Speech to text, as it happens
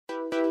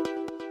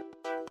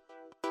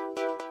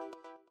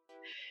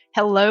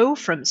Hello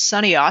from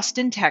sunny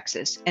Austin,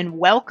 Texas, and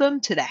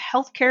welcome to the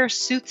Healthcare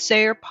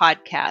Soothsayer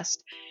Podcast.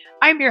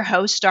 I'm your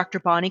host,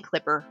 Dr. Bonnie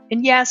Clipper,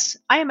 and yes,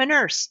 I am a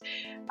nurse.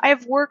 I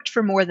have worked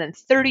for more than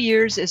 30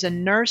 years as a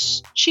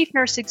nurse, chief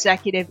nurse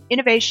executive,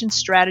 innovation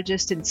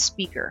strategist, and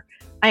speaker.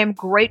 I am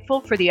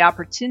grateful for the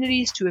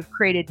opportunities to have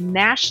created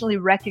nationally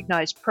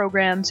recognized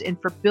programs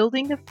and for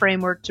building the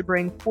framework to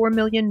bring 4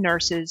 million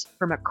nurses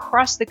from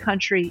across the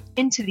country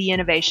into the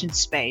innovation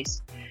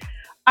space.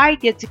 I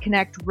get to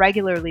connect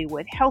regularly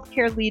with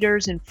healthcare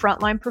leaders and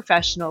frontline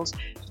professionals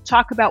to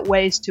talk about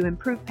ways to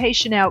improve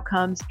patient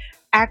outcomes,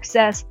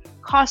 access,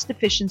 cost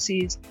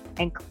efficiencies,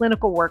 and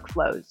clinical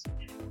workflows.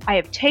 I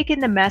have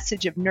taken the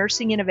message of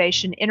Nursing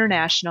Innovation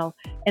International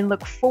and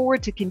look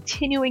forward to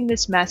continuing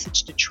this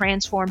message to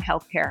transform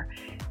healthcare.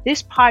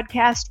 This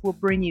podcast will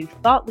bring you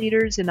thought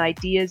leaders and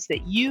ideas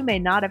that you may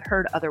not have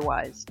heard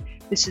otherwise.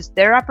 This is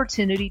their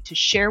opportunity to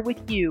share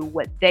with you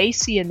what they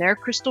see in their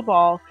crystal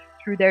ball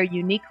through their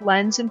unique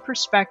lens and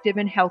perspective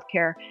in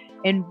healthcare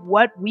and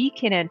what we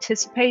can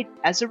anticipate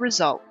as a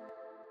result.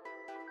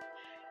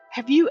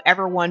 Have you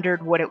ever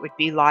wondered what it would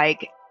be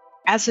like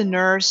as a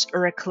nurse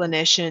or a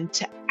clinician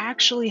to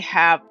actually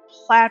have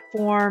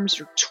platforms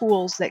or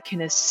tools that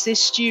can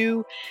assist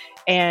you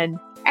and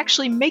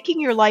actually making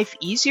your life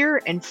easier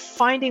and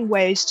finding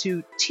ways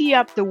to tee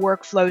up the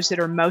workflows that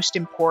are most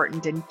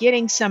important and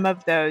getting some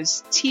of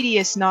those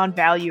tedious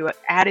non-value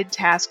added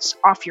tasks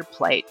off your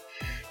plate,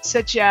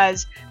 such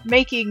as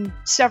making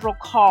several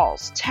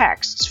calls,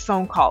 texts,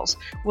 phone calls?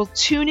 We'll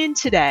tune in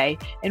today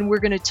and we're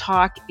going to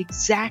talk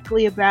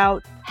exactly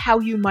about how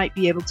you might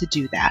be able to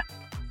do that.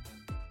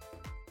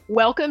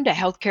 Welcome to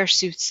Healthcare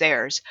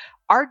Soothsayers.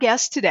 Our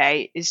guest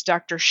today is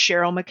Dr.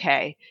 Cheryl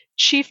McKay,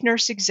 Chief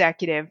Nurse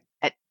Executive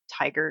at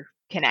Tiger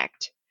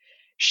Connect.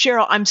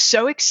 Cheryl, I'm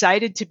so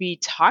excited to be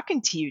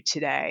talking to you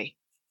today.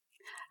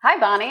 Hi,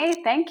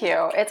 Bonnie. Thank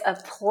you. It's a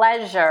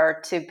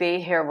pleasure to be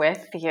here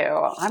with you.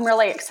 I'm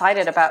really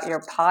excited about your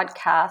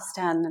podcast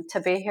and to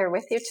be here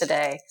with you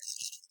today.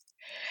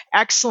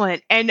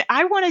 Excellent. And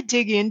I want to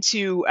dig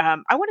into,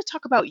 I want to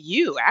talk about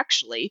you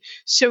actually.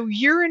 So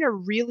you're in a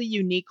really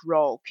unique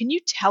role. Can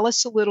you tell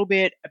us a little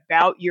bit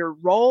about your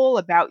role,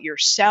 about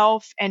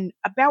yourself, and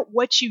about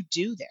what you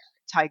do there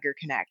at Tiger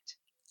Connect?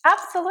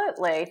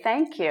 Absolutely.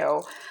 Thank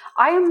you.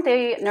 I am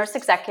the nurse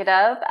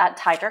executive at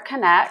Tiger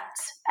Connect,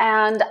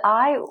 and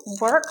I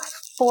work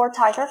for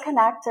Tiger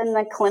Connect in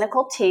the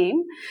clinical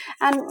team.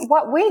 And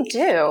what we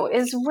do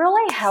is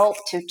really help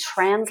to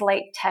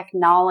translate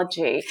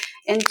technology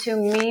into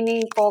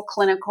meaningful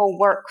clinical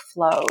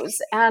workflows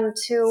and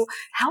to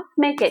help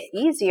make it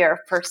easier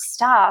for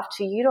staff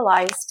to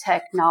utilize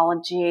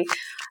technology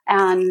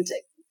and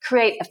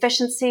create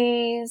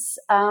efficiencies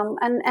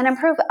and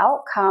improve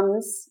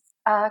outcomes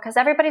because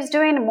everybody's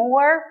doing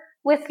more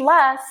with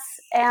less.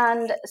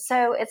 And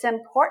so it's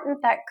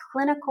important that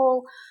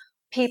clinical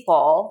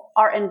people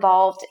are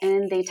involved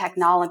in the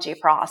technology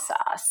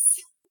process.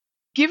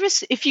 Give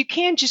us, if you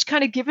can, just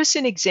kind of give us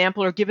an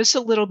example or give us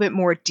a little bit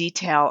more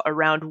detail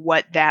around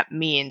what that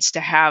means to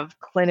have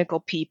clinical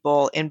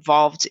people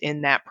involved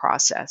in that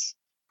process.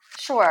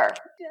 Sure.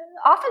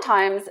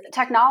 Oftentimes,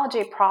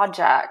 technology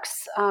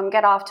projects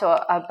get off to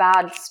a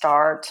bad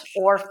start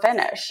or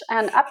finish,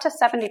 and up to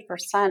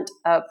 70%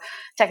 of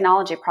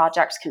technology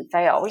projects can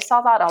fail. We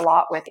saw that a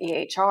lot with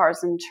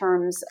EHRs in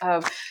terms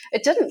of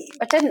it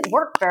didn't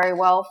work very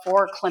well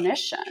for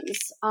clinicians,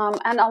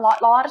 and a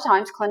lot of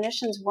times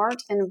clinicians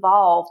weren't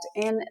involved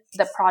in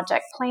the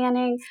project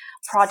planning,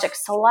 project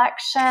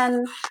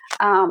selection,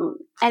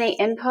 any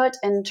input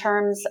in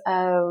terms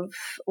of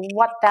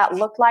what that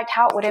looked like,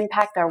 how it would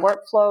impact their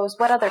workflows,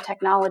 what other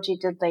technology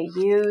did they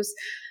use.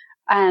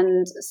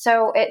 And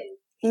so it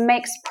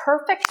makes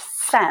perfect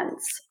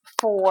sense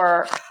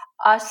for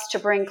us to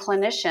bring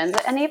clinicians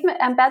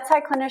and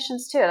bedside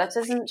clinicians too. That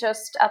isn't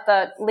just at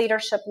the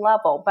leadership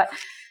level, but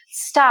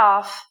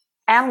staff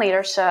and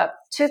leadership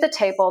to the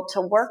table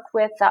to work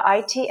with the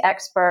IT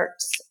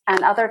experts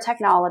and other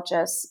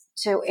technologists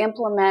to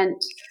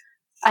implement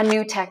a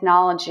new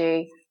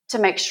technology to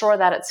make sure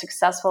that it's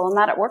successful and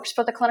that it works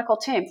for the clinical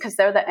team because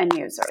they're the end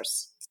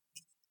users.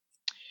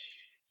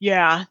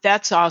 Yeah,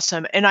 that's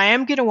awesome. And I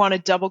am going to want to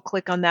double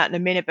click on that in a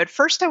minute. But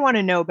first, I want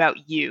to know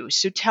about you.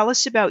 So tell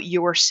us about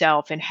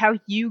yourself and how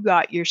you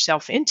got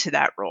yourself into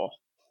that role.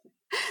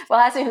 Well,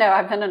 as you know,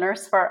 I've been a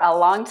nurse for a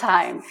long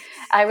time.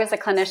 I was a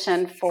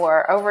clinician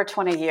for over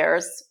 20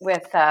 years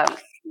with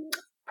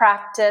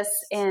practice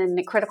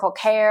in critical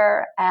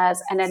care,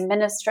 as an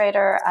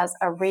administrator, as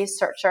a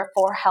researcher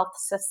for health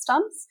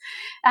systems.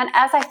 And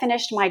as I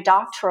finished my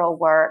doctoral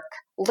work,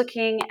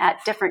 looking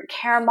at different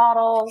care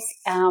models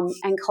and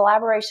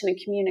collaboration and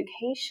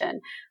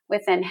communication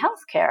within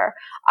healthcare,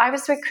 I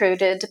was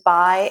recruited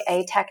by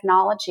a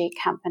technology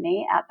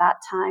company at that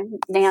time,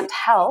 Nant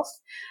Health,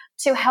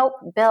 to help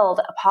build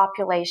a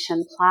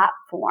population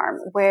platform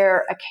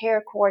where a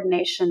care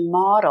coordination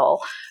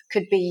model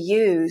could be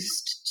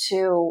used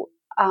to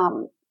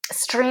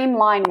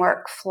streamline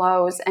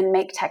workflows and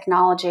make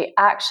technology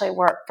actually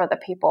work for the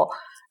people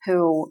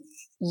who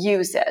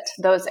use it,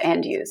 those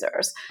end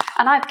users.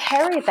 And I've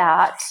carried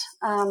that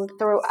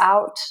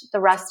throughout the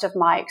rest of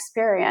my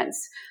experience.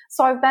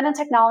 So I've been in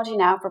technology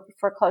now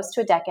for close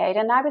to a decade,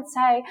 and I would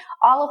say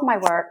all of my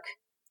work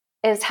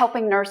is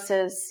helping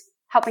nurses,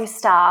 helping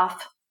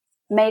staff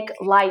make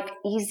life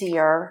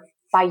easier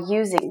by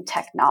using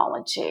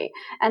technology.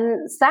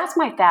 And that's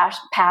my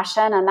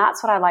passion, and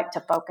that's what I like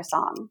to focus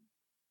on.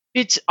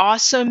 It's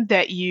awesome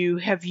that you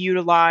have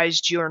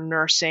utilized your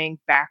nursing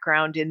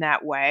background in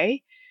that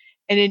way.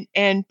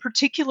 And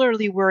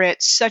particularly, we're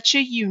at such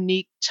a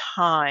unique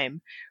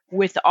time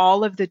with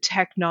all of the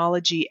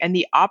technology and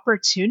the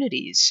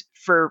opportunities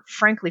for,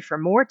 frankly, for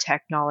more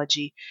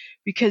technology,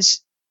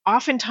 because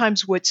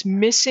oftentimes what's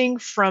missing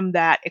from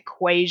that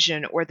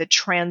equation or the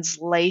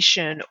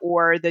translation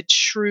or the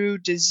true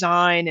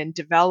design and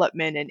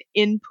development and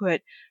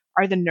input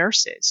are the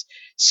nurses.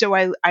 So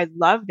I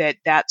love that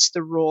that's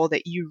the role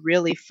that you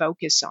really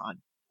focus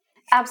on.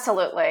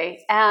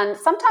 Absolutely. And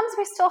sometimes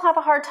we still have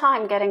a hard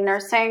time getting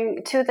nursing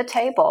to the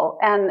table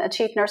and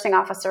chief nursing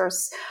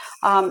officers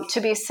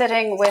to be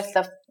sitting with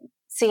the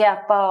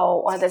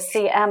CFO or the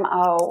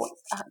CMO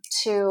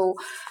to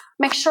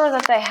make sure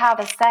that they have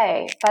a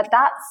say. But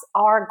that's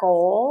our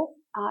goal,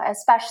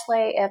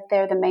 especially if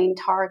they're the main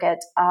target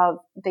of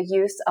the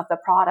use of the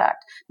product.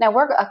 Now,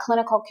 we're a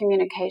clinical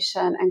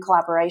communication and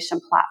collaboration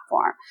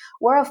platform.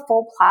 We're a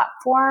full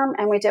platform,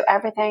 and we do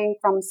everything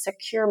from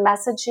secure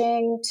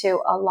messaging to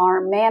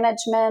alarm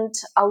management,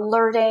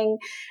 alerting,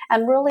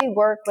 and really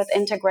work with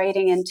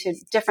integrating into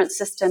different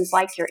systems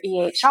like your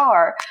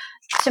EHR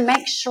to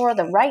make sure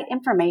the right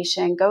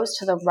information goes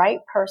to the right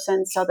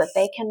person so that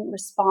they can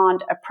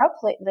respond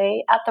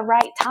appropriately at the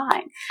right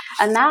time.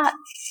 And that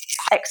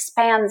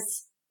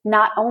expands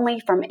not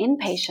only from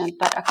inpatient,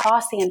 but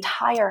across the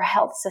entire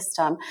health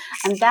system.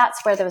 And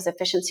that's where those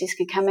efficiencies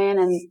can come in.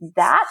 And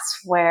that's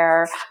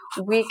where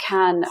we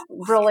can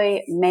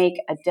really make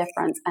a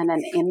difference and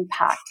an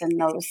impact in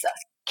those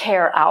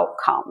care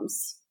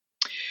outcomes.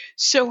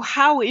 So,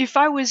 how, if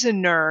I was a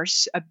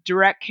nurse, a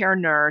direct care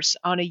nurse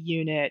on a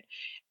unit,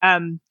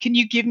 can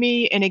you give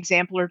me an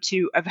example or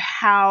two of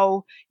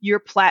how your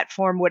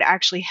platform would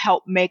actually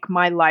help make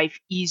my life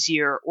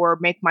easier or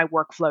make my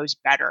workflows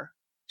better?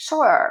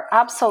 Sure,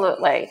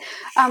 absolutely.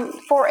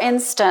 For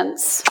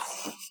instance,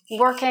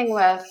 working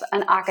with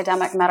an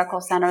academic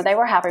medical center, they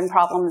were having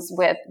problems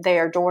with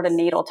their door to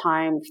needle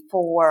time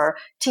for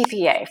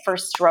TPA, for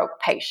stroke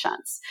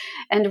patients.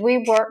 And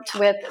we worked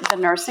with the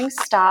nursing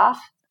staff,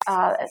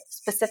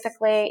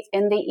 specifically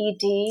in the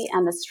ED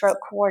and the stroke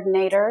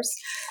coordinators,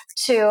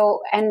 to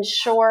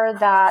ensure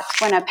that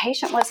when a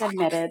patient was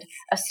admitted,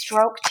 a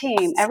stroke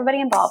team, everybody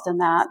involved in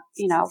that,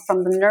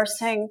 from the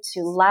nursing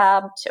to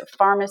lab to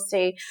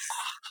pharmacy,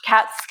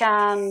 CAT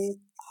scan,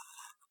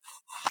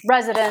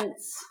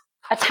 residents,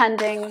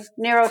 attending,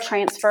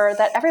 neurotransfer,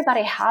 that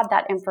everybody had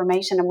that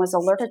information and was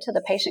alerted to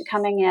the patient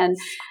coming in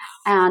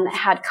and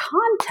had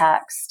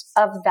context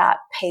of that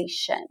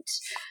patient.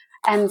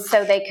 And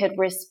so they could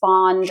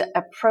respond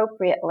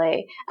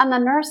appropriately. And the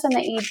nurse and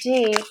the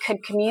ED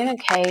could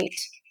communicate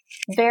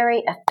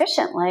very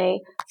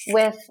efficiently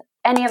with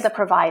any of the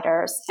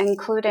providers,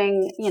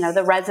 including,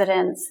 the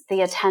residents, the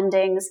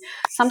attendings.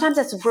 Sometimes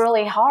it's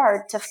really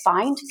hard to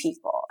find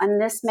people,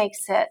 and this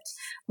makes it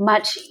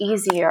much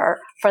easier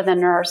for the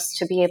nurse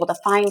to be able to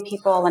find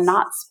people and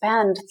not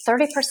spend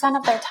 30%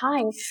 of their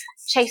time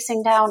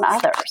chasing down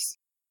others.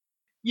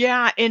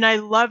 Yeah, and I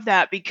love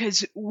that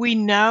because we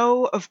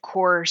know, of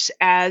course,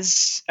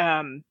 as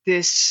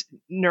this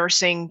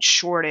nursing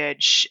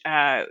shortage,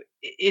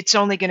 it's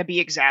only going to be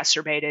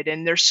exacerbated,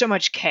 and there's so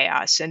much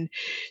chaos. And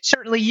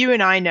certainly, you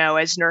and I know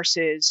as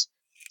nurses,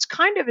 it's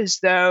kind of as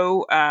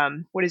though,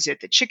 what is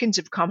it? The chickens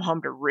have come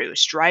home to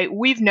roost, right?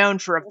 We've known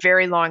for a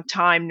very long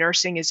time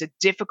nursing is a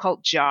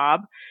difficult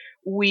job.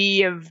 We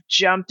have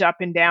jumped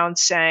up and down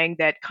saying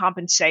that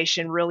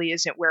compensation really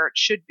isn't where it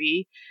should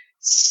be.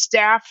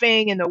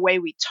 Staffing and the way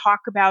we talk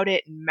about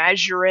it and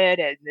measure it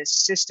and this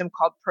system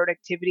called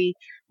productivity,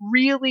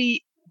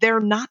 really, they're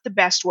not the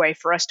best way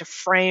for us to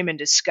frame and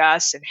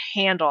discuss and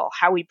handle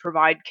how we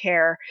provide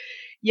care.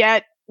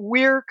 Yet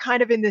we're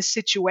kind of in this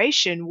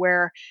situation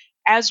where,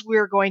 as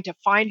we're going to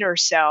find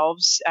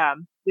ourselves, at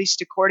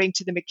least according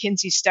to the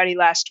McKinsey study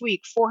last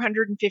week,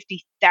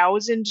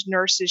 450,000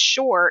 nurses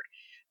short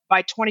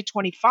by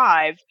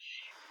 2025.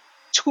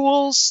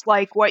 Tools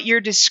like what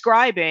you're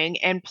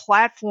describing and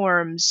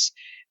platforms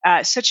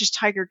such as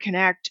Tiger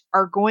Connect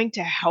are going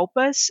to help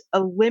us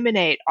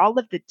eliminate all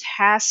of the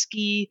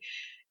tasky,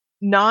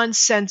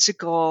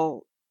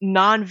 nonsensical,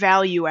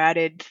 non-value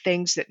added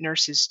things that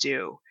nurses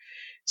do.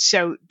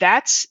 So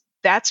that's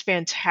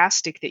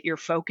fantastic that you're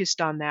focused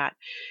on that.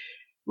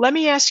 Let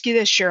me ask you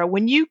this, Cheryl.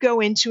 When you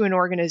go into an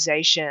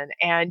organization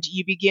and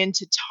you begin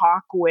to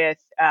talk with,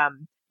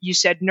 you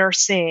said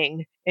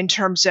nursing in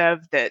terms of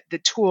the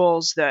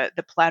tools,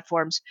 the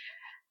platforms,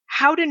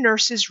 how do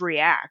nurses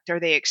react? Are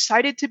they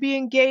excited to be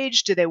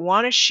engaged? Do they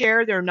want to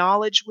share their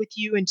knowledge with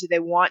you? And do they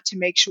want to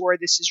make sure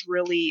this is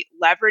really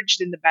leveraged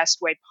in the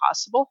best way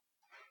possible?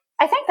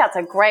 I think that's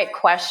a great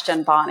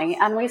question, Bonnie.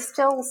 And we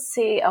still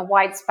see a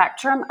wide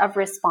spectrum of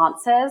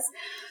responses.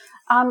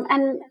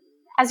 And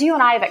as you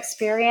and I have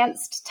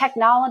experienced,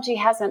 technology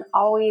hasn't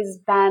always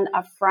been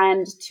a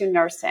friend to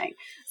nursing.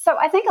 So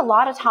I think a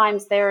lot of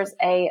times there's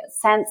a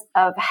sense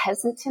of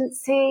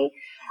hesitancy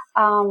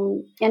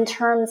in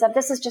terms of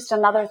this is just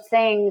another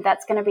thing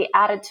that's going to be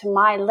added to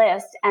my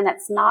list, and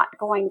it's not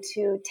going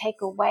to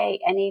take away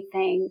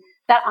anything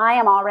that I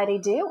am already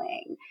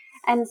doing.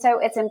 And so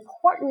it's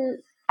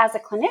important as a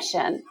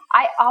clinician,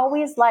 I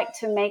always like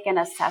to make an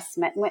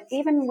assessment,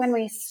 even when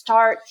we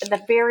start at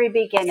the very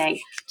beginning,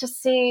 to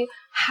see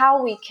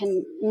how we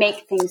can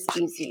make things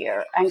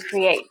easier and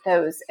create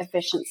those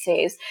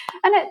efficiencies.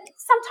 And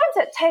sometimes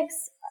it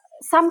takes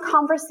some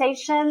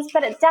conversations,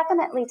 but it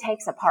definitely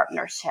takes a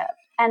partnership.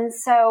 And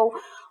so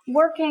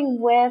working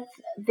with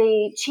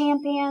the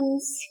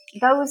champions,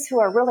 those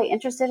who are really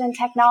interested in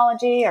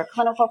technology or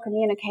clinical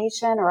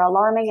communication or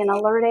alarming and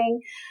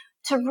alerting,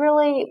 to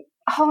really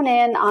hone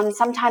in on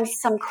sometimes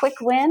some quick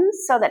wins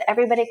so that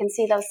everybody can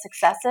see those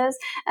successes,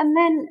 and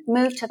then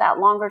move to that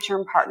longer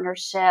term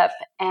partnership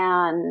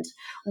and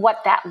what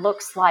that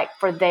looks like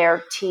for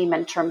their team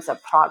in terms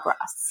of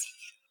progress.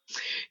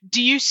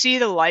 Do you see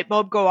the light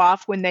bulb go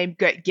off when they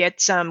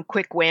get some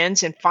quick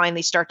wins and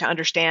finally start to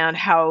understand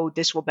how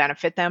this will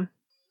benefit them?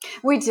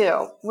 We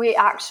do. We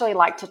actually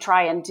like to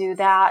try and do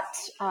that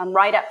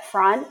right up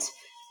front,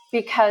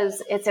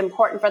 because it's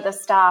important for the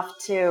staff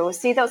to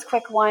see those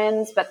quick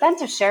wins, but then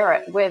to share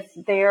it with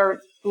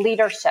their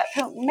leadership,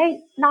 who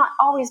may not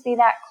always be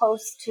that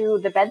close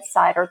to the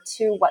bedside or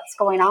to what's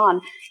going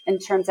on in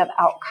terms of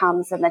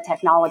outcomes and the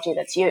technology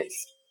that's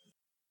used.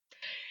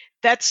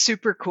 That's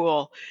super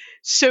cool.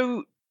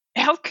 So,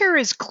 healthcare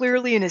is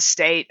clearly in a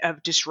state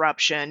of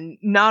disruption,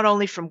 not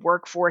only from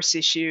workforce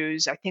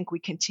issues. I think we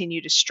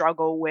continue to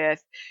struggle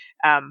with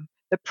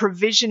the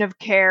provision of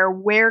care,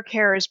 where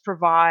care is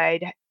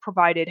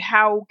provided,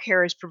 how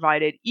care is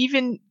provided,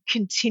 even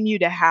continue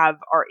to have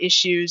our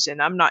issues.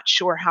 And I'm not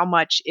sure how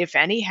much, if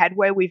any,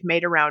 headway we've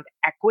made around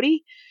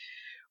equity.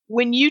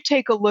 When you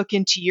take a look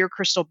into your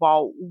crystal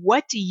ball,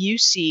 what do you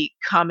see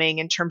coming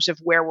in terms of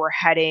where we're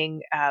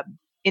heading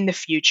in the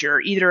future,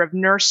 either of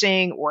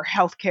nursing or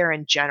healthcare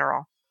in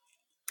general?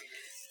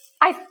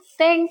 I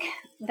think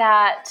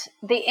that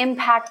the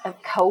impact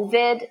of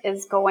COVID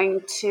is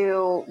going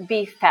to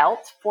be felt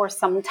for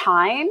some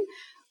time,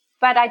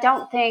 but I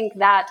don't think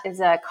that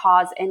is a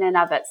cause in and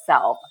of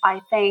itself.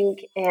 I think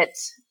it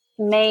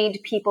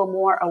made people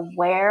more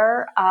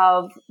aware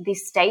of the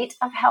state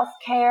of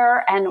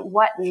healthcare and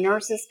what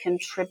nurses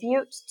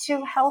contribute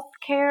to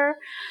healthcare.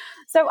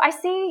 So I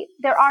see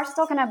there are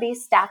still going to be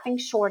staffing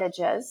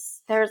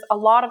shortages. There's a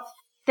lot of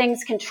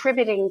things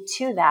contributing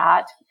to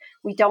that.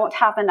 We don't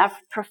have enough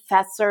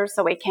professors,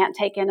 so we can't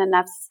take in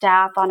enough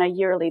staff on a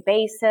yearly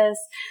basis.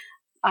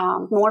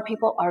 More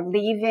people are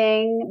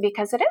leaving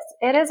because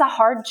it is a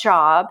hard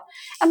job.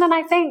 And then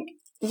I think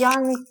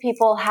young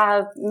people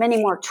have many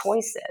more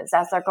choices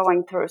as they're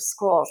going through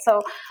school.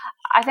 So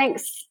I think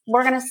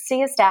we're going to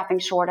see a staffing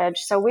shortage.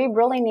 So we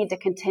really need to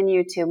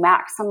continue to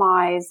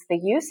maximize the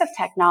use of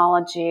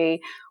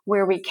technology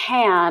where we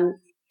can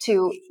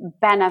to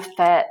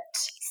benefit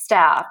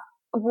staff.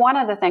 One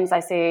of the things I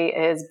see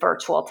is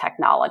virtual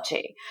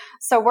technology.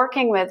 So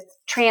working with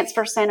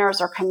transfer centers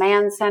or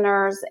command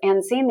centers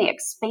and seeing the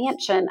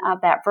expansion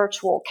of that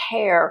virtual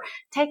care,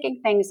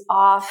 taking things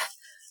off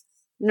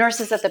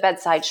nurses at the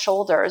bedside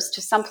shoulders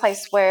to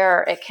someplace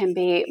where it can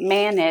be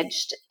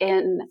managed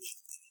in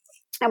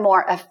a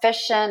more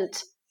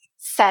efficient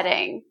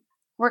setting.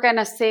 We're going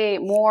to see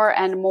more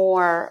and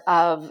more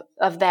of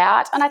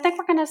that. And I think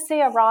we're going to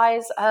see a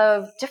rise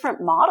of different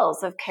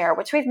models of care,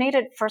 which we've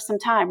needed for some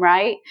time,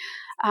 right?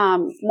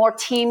 More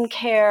team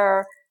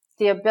care,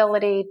 the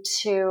ability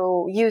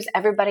to use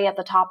everybody at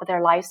the top of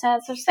their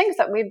license. There's things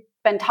that we've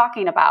been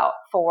talking about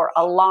for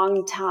a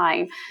long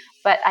time,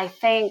 but I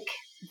think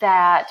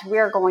that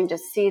we're going to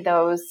see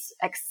those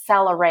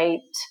accelerate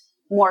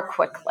more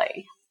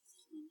quickly.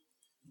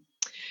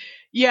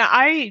 Yeah,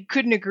 I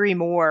couldn't agree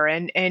more.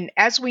 And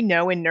as we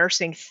know in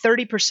nursing,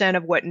 30%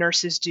 of what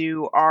nurses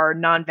do are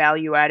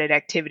non-value added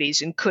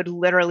activities and could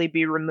literally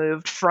be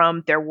removed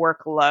from their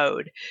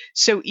workload.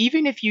 So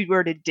even if you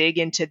were to dig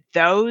into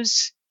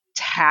those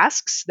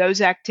tasks, those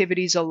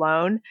activities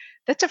alone,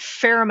 that's a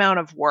fair amount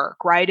of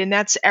work, right? And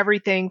that's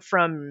everything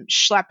from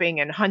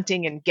schlepping and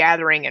hunting and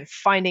gathering and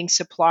finding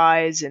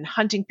supplies and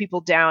hunting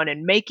people down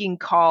and making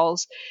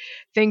calls,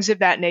 things of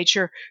that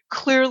nature.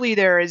 Clearly,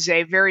 there is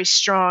a very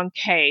strong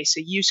case,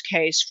 a use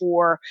case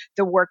for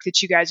the work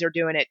that you guys are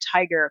doing at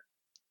Tiger.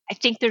 I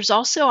think there's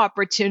also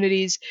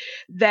opportunities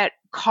that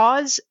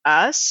cause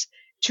us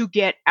to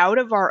get out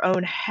of our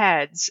own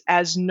heads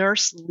as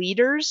nurse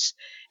leaders,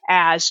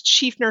 as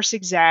chief nurse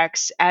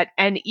execs,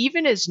 and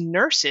even as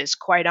nurses,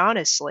 quite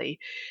honestly.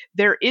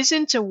 There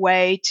isn't a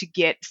way to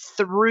get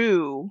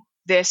through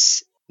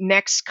this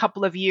next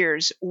couple of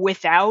years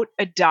without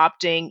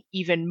adopting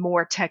even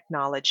more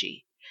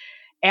technology.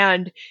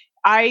 And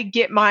I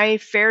get my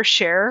fair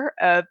share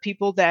of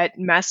people that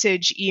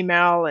message,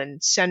 email,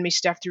 and send me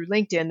stuff through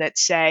LinkedIn that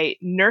say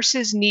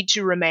nurses need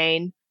to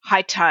remain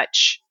high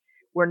touch.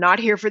 We're not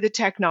here for the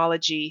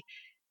technology.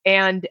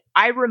 And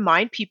I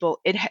remind people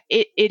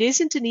it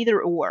isn't an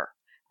either or.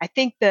 I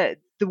think the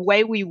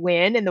way we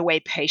win and the way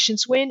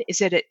patients win is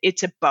that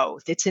it's a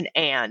both. It's an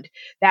and.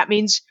 That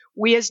means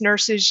we as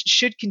nurses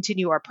should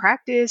continue our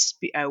practice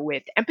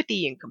with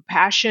empathy and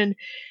compassion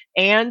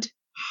and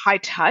high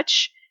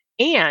touch.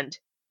 And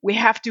we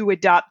have to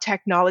adopt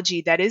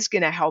technology that is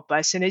going to help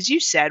us. And as you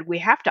said, we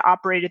have to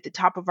operate at the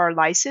top of our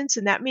license.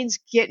 And that means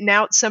getting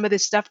out some of the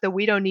stuff that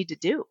we don't need to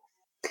do.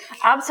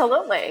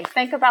 Absolutely.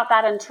 Think about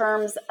that in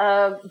terms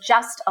of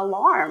just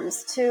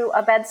alarms to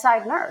a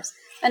bedside nurse.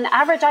 An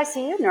average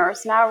ICU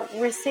nurse now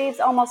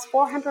receives almost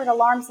 400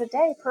 alarms a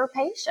day per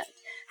patient.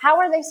 How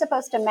are they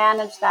supposed to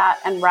manage that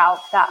and route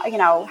that?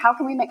 How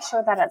can we make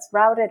sure that it's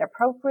routed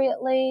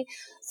appropriately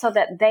so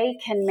that they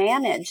can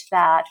manage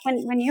that?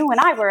 When you and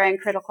I were in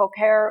critical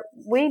care,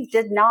 we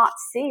did not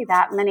see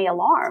that many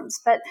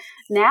alarms. But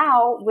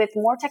now with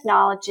more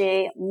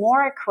technology,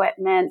 more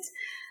equipment,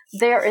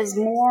 there is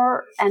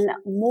more and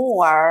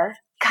more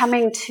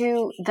coming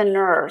to the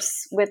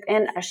nurse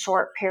within a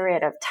short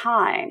period of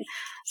time.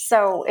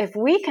 So if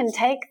we can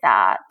take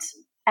that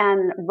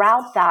and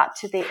route that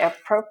to the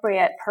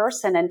appropriate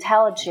person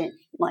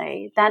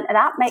intelligently, then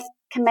that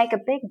can make a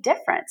big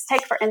difference.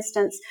 Take, for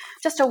instance,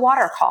 just a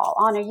water call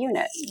on a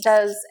unit.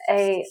 Does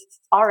a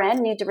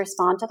RN need to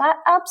respond to that?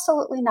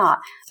 Absolutely not.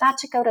 That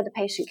should go to the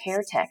patient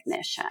care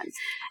technician.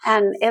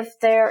 And if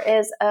there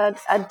is a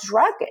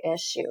drug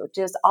issue,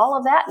 does all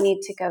of that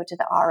need to go to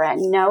the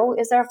RN? No.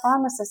 Is there a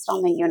pharmacist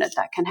on the unit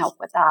that can help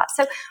with that?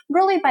 So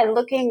really by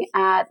looking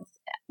at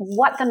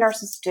what the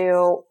nurses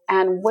do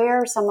and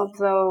where some of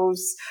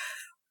those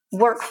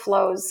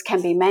workflows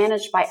can be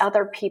managed by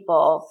other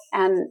people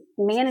and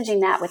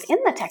managing that within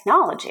the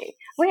technology,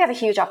 we have a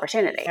huge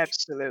opportunity.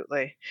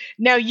 Absolutely.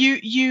 Now,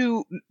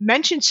 you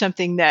mentioned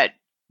something that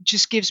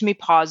just gives me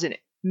pause and it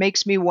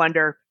makes me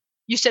wonder.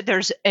 You said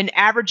there's an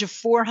average of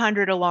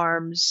 400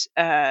 alarms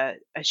a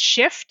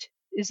shift.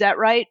 Is that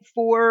right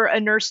for a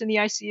nurse in the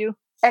ICU?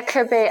 It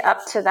could be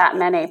up to that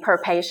many per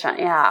patient.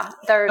 Yeah.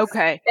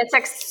 Okay.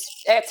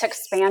 It's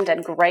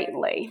expanded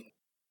greatly.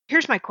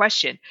 Here's my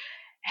question.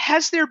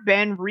 Has there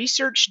been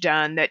research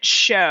done that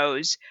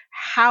shows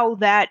how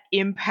that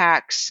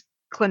impacts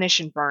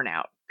clinician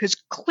burnout? Because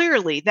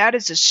clearly that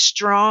is a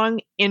strong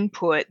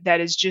input that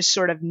is just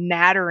sort of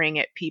nattering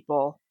at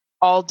people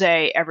all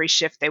day, every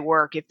shift they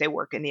work, if they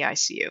work in the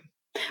ICU.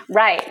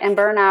 Right. And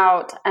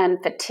burnout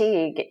and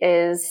fatigue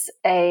is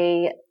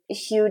a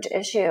huge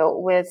issue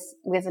with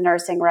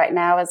nursing right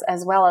now,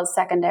 as well as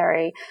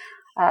secondary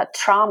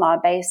trauma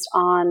based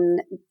on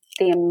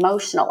the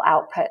emotional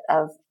output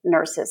of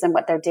nurses and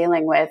what they're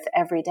dealing with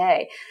every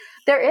day.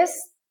 There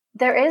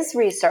is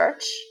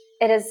research.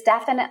 It is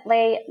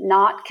definitely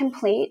not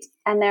complete,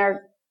 and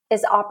there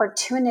is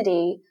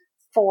opportunity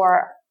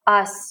for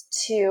us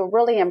to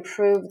really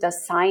improve the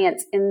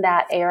science in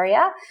that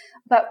area.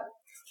 But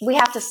we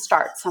have to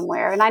start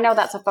somewhere. And I know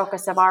that's a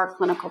focus of our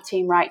clinical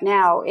team right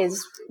now,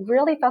 is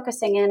really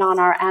focusing in on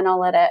our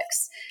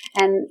analytics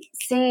and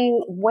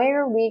seeing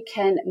where we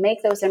can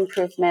make those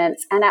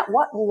improvements and at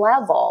what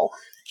level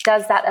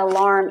does that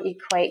alarm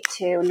equate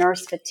to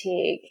nurse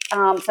fatigue.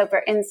 So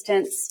for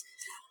instance,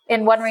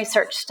 in one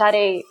research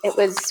study, it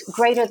was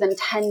greater than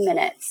 10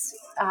 minutes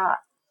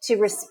to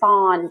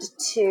respond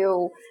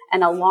to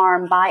an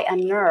alarm by a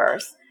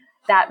nurse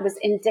that was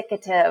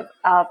indicative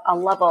of a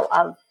level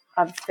of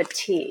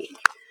fatigue.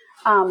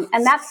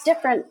 And that's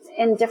different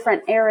in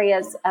different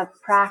areas of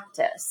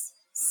practice.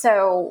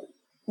 So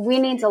we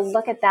need to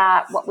look at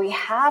that, what we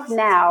have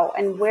now,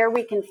 and where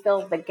we can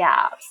fill the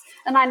gaps.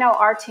 And I know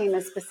our team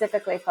is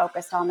specifically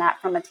focused on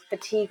that from a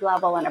fatigue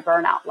level and a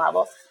burnout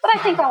level, but I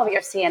think all of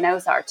your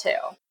CNOs are too.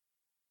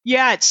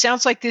 Yeah, it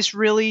sounds like this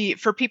really,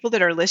 for people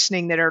that are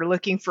listening that are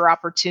looking for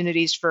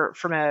opportunities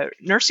from a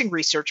nursing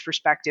research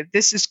perspective,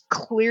 this is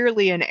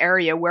clearly an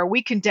area where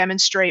we can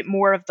demonstrate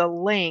more of the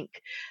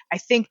link. I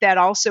think that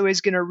also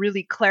is going to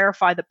really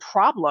clarify the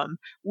problem,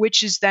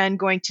 which is then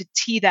going to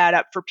tee that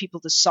up for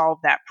people to solve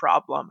that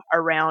problem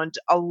around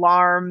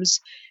alarms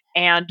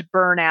and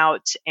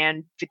burnout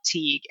and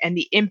fatigue and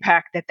the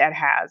impact that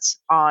has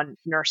on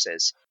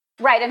nurses.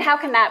 Right. And how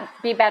can that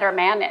be better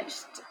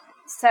managed?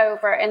 So,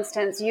 for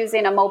instance,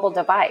 using a mobile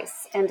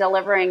device and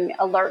delivering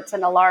alerts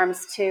and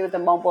alarms to the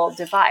mobile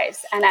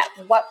device, and at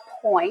what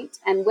point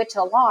and which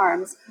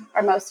alarms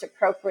are most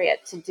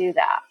appropriate to do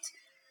that.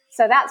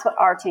 So that's what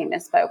our team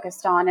is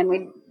focused on.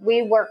 And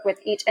we work with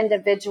each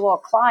individual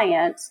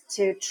client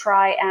to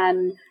try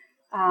and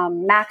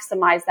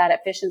maximize that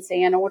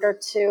efficiency in order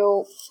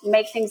to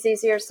make things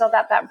easier so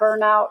that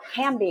burnout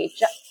can be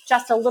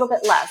just a little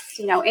bit less,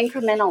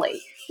 incrementally.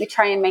 We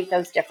try and make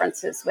those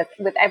differences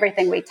with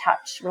everything we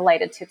touch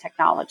related to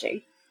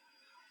technology.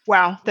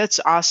 Wow,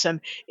 that's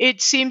awesome.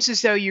 It seems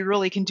as though you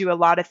really can do a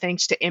lot of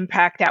things to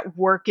impact that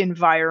work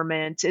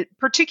environment,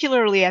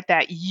 particularly at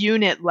that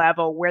unit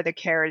level where the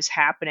care is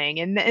happening,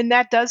 and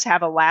that does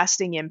have a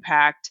lasting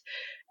impact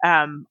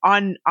on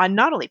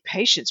not only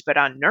patients but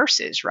on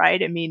nurses,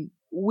 right? I mean,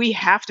 we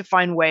have to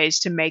find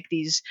ways to make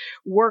these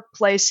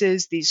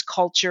workplaces, these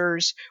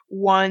cultures,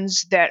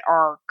 ones that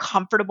are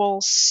comfortable,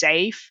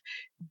 safe,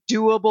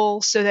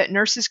 doable so that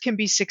nurses can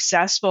be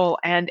successful.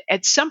 And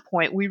at some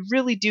point, we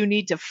really do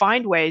need to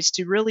find ways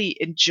to really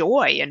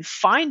enjoy and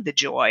find the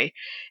joy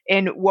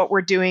in what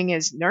we're doing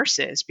as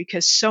nurses,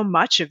 because so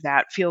much of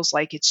that feels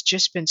like it's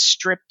just been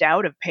stripped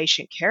out of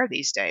patient care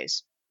these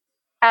days.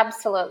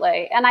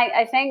 Absolutely. And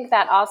I think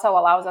that also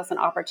allows us an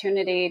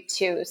opportunity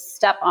to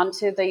step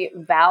onto the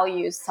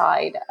value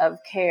side of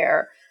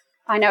care.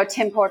 I know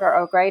Tim Porter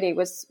O'Grady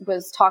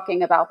was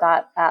talking about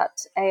that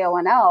at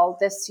AONL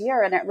this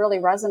year, and it really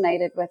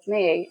resonated with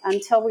me.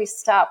 Until we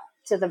step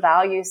to the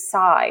value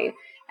side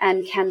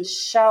and can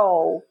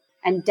show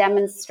and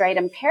demonstrate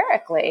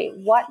empirically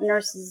what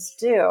nurses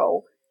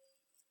do,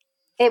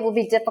 it will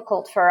be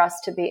difficult for us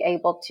to be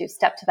able to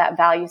step to that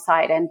value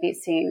side and be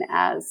seen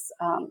as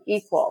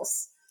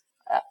equals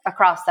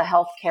across the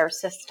healthcare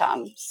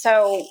system.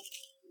 So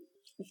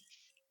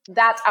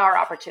that's our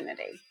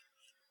opportunity.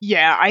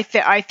 Yeah, I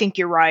think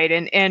you're right.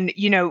 And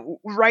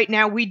right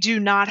now we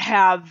do not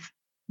have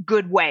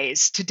good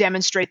ways to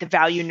demonstrate the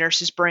value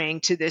nurses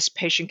bring to this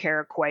patient care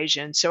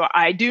equation. So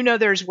I do know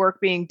there's work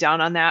being done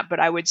on that,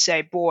 but I would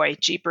say, boy,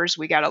 jeepers,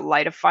 we got to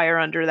light a fire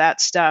under that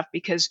stuff,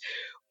 because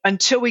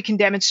until we can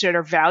demonstrate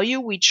our value,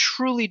 we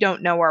truly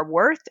don't know our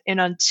worth. And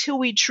until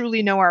we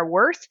truly know our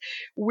worth,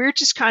 we're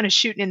just kind of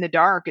shooting in the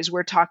dark as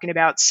we're talking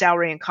about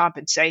salary and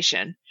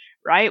compensation,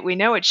 right? We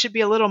know it should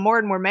be a little more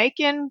than we're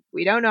making.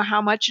 We don't know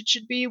how much it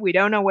should be. We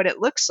don't know what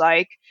it looks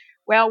like.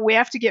 Well, we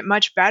have to get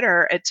much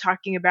better at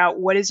talking about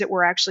what is it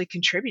we're actually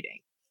contributing.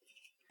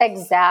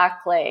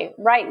 Exactly.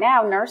 Right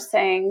now,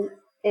 nursing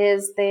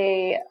is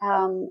the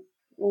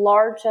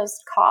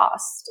largest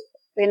cost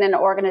in an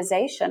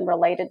organization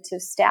related to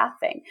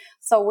staffing.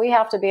 So we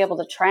have to be able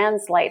to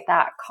translate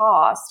that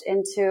cost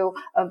into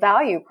a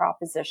value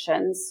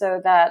proposition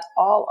so that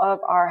all of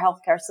our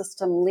healthcare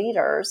system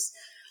leaders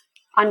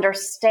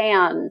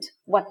understand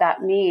what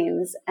that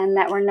means, and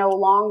that we're no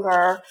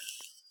longer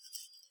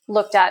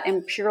looked at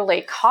in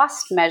purely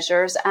cost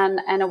measures,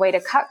 and a way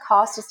to cut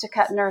costs is to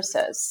cut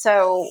nurses.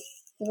 So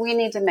we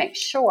need to make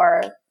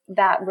sure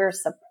that we're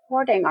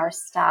supporting our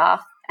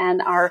staff and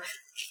our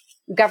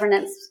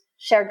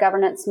shared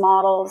governance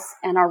models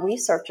and our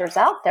researchers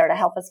out there to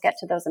help us get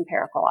to those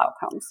empirical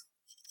outcomes.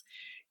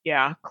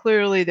 Yeah,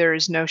 clearly there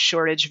is no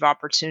shortage of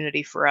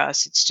opportunity for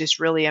us. It's just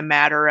really a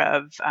matter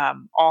of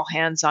all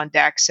hands on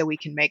deck so we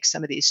can make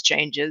some of these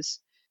changes.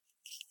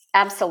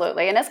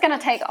 Absolutely. And it's going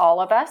to take all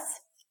of us.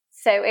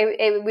 So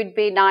it would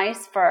be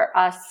nice for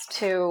us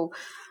to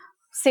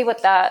see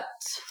what that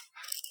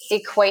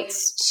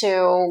equates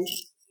to,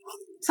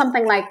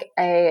 something like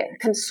a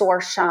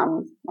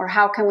consortium, or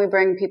how can we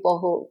bring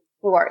people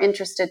who are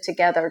interested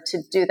together to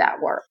do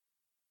that work.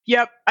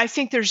 Yep, I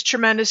think there's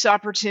tremendous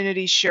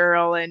opportunity,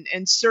 Cheryl,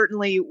 and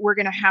certainly we're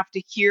going to have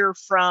to hear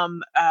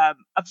from a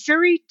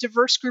very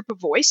diverse group of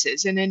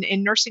voices. And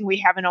in nursing, we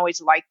haven't always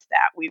liked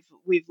that.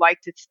 We've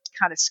liked to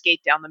kind of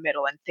skate down the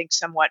middle and think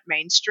somewhat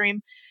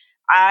mainstream.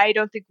 I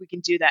don't think we can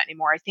do that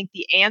anymore. I think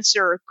the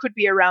answer could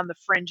be around the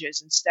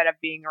fringes instead of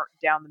being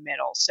down the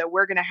middle. So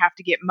we're going to have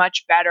to get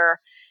much better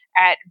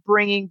at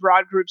bringing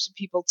broad groups of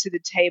people to the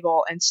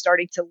table and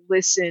starting to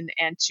listen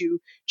and to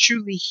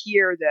truly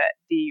hear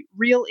the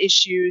real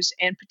issues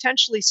and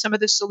potentially some of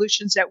the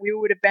solutions that we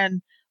would have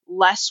been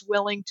less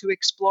willing to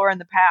explore in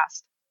the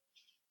past.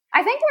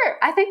 I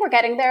think we're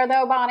getting there,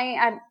 though, Bonnie.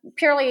 I'm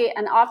purely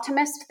an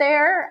optimist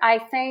there. I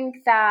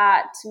think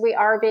that we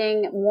are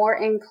being more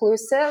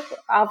inclusive.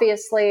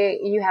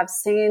 Obviously, you have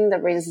seen the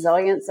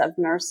resilience of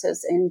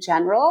nurses in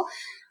general,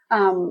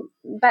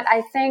 but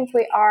I think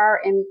we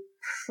are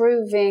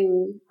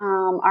improving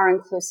our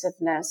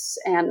inclusiveness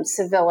and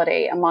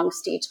civility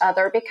amongst each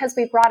other because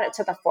we brought it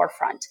to the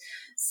forefront.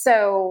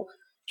 So,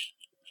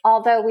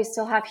 although we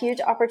still have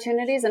huge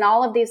opportunities in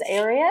all of these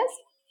areas,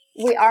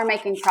 we are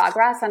making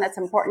progress, and it's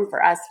important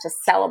for us to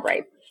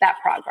celebrate that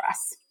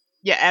progress.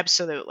 Yeah,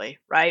 absolutely.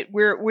 Right.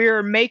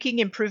 We're making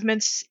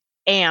improvements,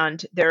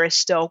 and there is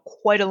still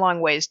quite a long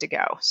ways to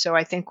go. So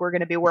I think we're going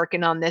to be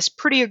working on this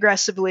pretty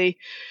aggressively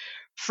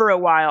for a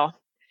while.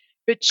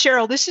 But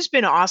Cheryl, this has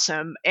been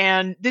awesome,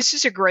 and this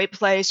is a great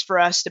place for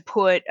us to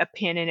put a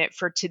pin in it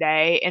for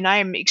today. And I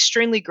am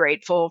extremely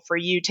grateful for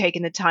you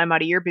taking the time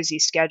out of your busy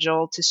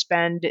schedule to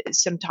spend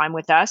some time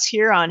with us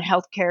here on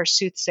Healthcare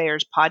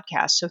Soothsayers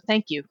podcast. So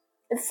thank you.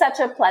 It's such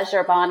a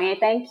pleasure, Bonnie.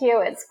 Thank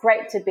you. It's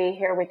great to be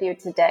here with you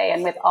today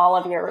and with all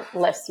of your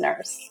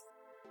listeners.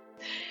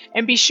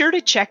 And be sure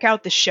to check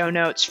out the show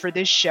notes for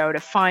this show to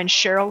find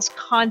Cheryl's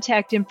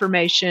contact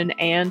information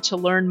and to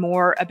learn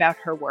more about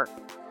her work.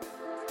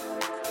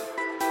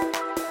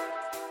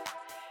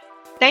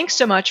 Thanks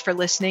so much for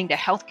listening to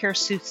Healthcare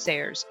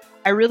Soothsayers.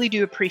 I really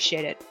do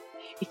appreciate it.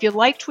 If you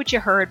liked what you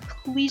heard,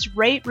 please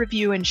rate,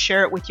 review, and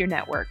share it with your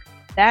network.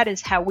 That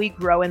is how we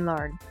grow and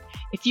learn.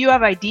 If you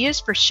have ideas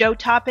for show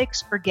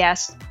topics or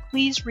guests,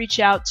 please reach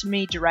out to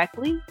me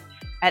directly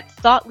at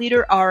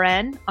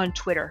ThoughtLeaderRN on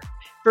Twitter.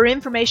 For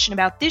information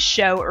about this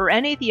show or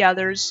any of the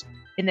others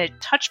in the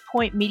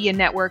Touchpoint Media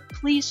Network,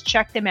 please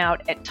check them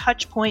out at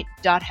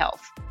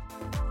touchpoint.health.